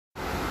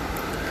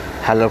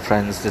Hello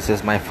friends, this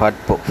is my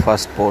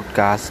first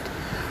podcast.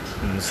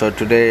 So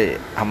today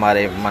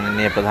हमारे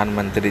माननीय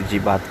प्रधानमंत्री जी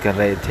बात कर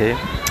रहे थे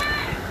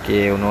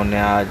कि उन्होंने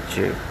आज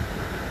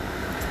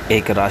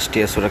एक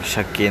राष्ट्रीय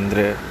सुरक्षा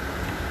केंद्र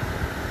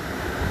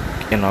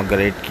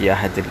इनॉग्रेट किया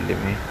है दिल्ली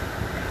में।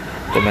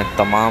 तो मैं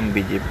तमाम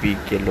बीजेपी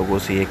के लोगों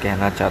से ये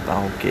कहना चाहता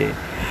हूँ कि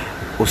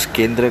उस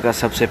केंद्र का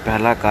सबसे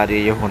पहला कार्य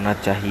ये होना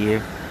चाहिए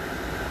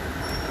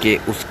कि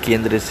उस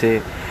केंद्र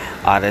से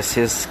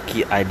आरएसएस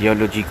की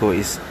आइडियोलॉजी को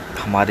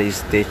हमारे इस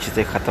देश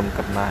से ख़त्म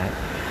करना है।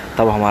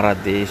 तब हमारा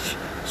देश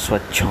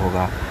स्वच्छ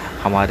होगा।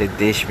 हमारे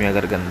देश में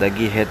अगर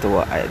गंदगी है तो वो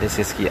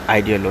आरएसएस की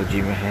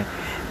आइडियोलॉजी में है,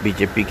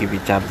 बीजेपी की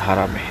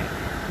विचारधारा में है।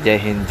 जय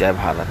हिंद, जय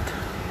भारत।